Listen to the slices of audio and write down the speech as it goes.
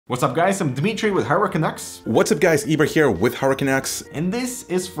What's up guys, I'm Dmitry with Canucks. What's up guys, Eber here with Canucks. And this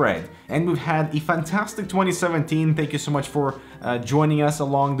is Fred. And we've had a fantastic 2017. Thank you so much for joining us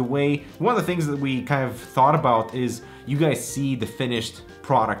along the way. One of the things that we kind of thought about is you guys see the finished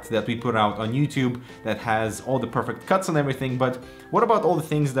product that we put out on YouTube that has all the perfect cuts and everything, but what about all the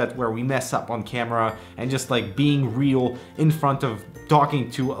things that where we mess up on camera and just like being real in front of talking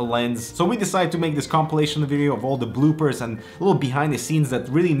to a lens? So we decided to make this compilation video of all the bloopers and little behind the scenes that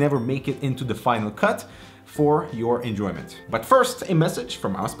really never make it into the final cut for your enjoyment. But first, a message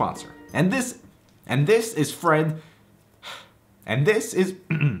from our sponsor. And this is Fred, and this is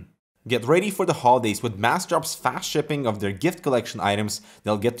Get ready for the holidays with Massdrop's fast shipping of their gift collection items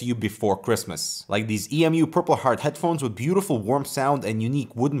they'll get to you before Christmas. Like these EMU Purple Heart headphones with beautiful warm sound and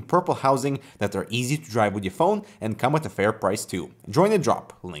unique wooden purple housing that are easy to drive with your phone and come at a fair price too. Join the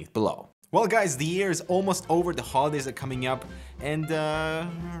drop, linked below. Well guys, the year is almost over, the holidays are coming up, and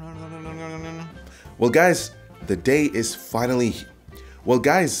Well guys, the day is finally... Well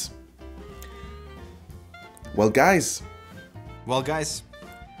guys,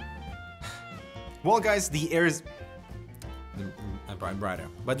 the air is brighter,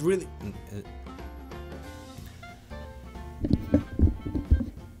 but really,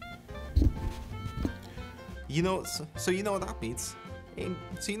 you know, so you know what that means. Aim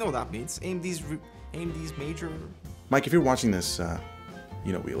these major. Mike, if you're watching this,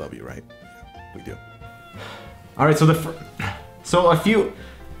 you know we love you, right? Yeah, we do. All right,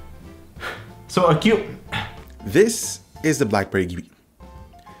 This is the BlackBerry.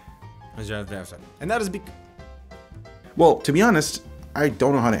 And that is big. Well, to be honest, I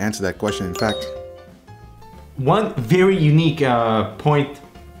don't know how to answer that question. In fact, one very unique point.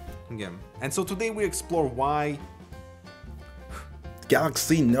 Again, and so today we explore why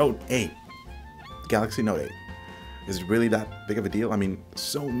Galaxy Note 8. Galaxy Note 8. Is it really that big of a deal? I mean,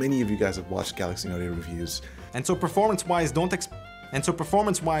 so many of you guys have watched Galaxy Note 8 reviews. And so performance-wise, performance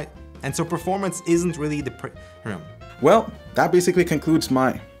isn't really the Well, that basically concludes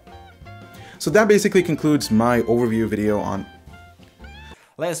my overview video on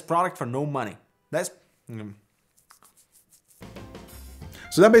latest product for no money. That's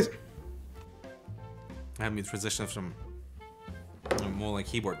So that basically I have me transition from more like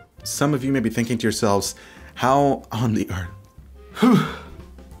keyboard. Some of you may be thinking to yourselves, how on the earth?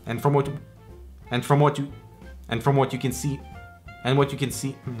 and from what you can see,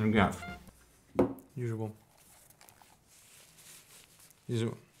 usual.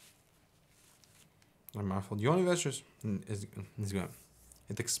 I'm muffled. The only investors is good.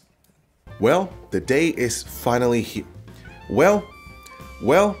 Well, the day is finally here. Well.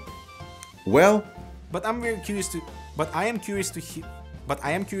 But I'm very curious to. But I am curious to see.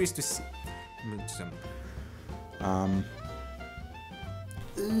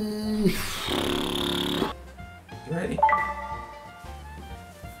 You ready?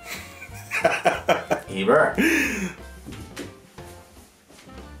 Eber.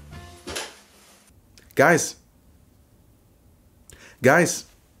 Guys,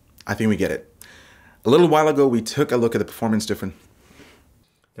 I think we get it. A little while ago, we took a look at the performance difference.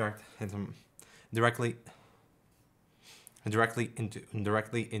 Directly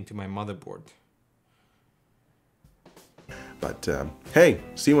into my motherboard. But hey,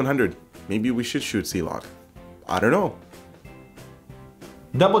 C100, maybe we should shoot C-Log. I don't know.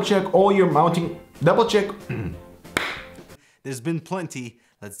 Double check all your mounting. Double check. There's been plenty.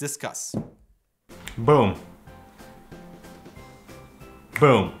 Let's discuss. Boom.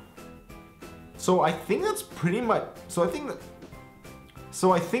 Boom. So I think that's pretty much. So I think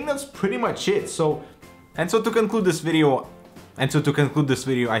that's pretty much it. So to conclude this video, I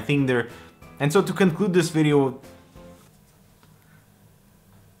think there. And so to conclude this video.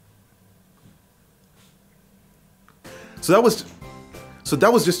 So that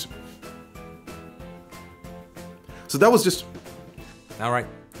was just. All right.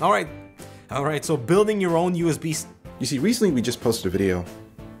 So building your own USB. You see, recently we just posted a video.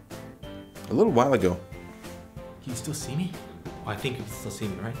 A little while ago. Can you still see me? Oh, I think you can still see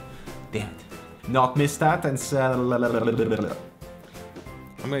me, right? Damn it. Not miss that and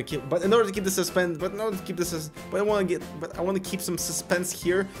I'm gonna keep. But in order to keep the suspense, I want to keep some suspense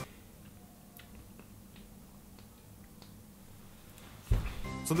here.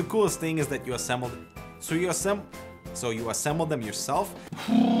 So the coolest thing is that you assembled. So you assemble them yourself.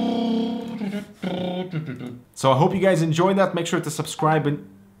 So I hope you guys enjoyed that. Make sure to subscribe and.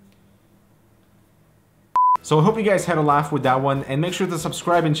 So I hope you guys had a laugh with that one, and make sure to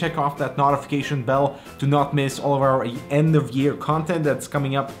subscribe and check off that notification bell to not miss all of our end of year content that's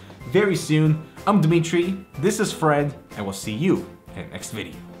coming up very soon. I'm Dmitry, this is Fred, and we'll see you in the next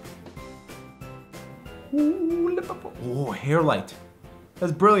video. Oh, hair light.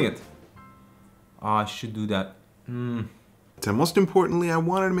 That's brilliant. Oh, I should do that. So most importantly, I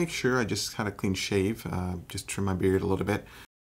wanted to make sure I just had a clean shave, just trim my beard a little bit.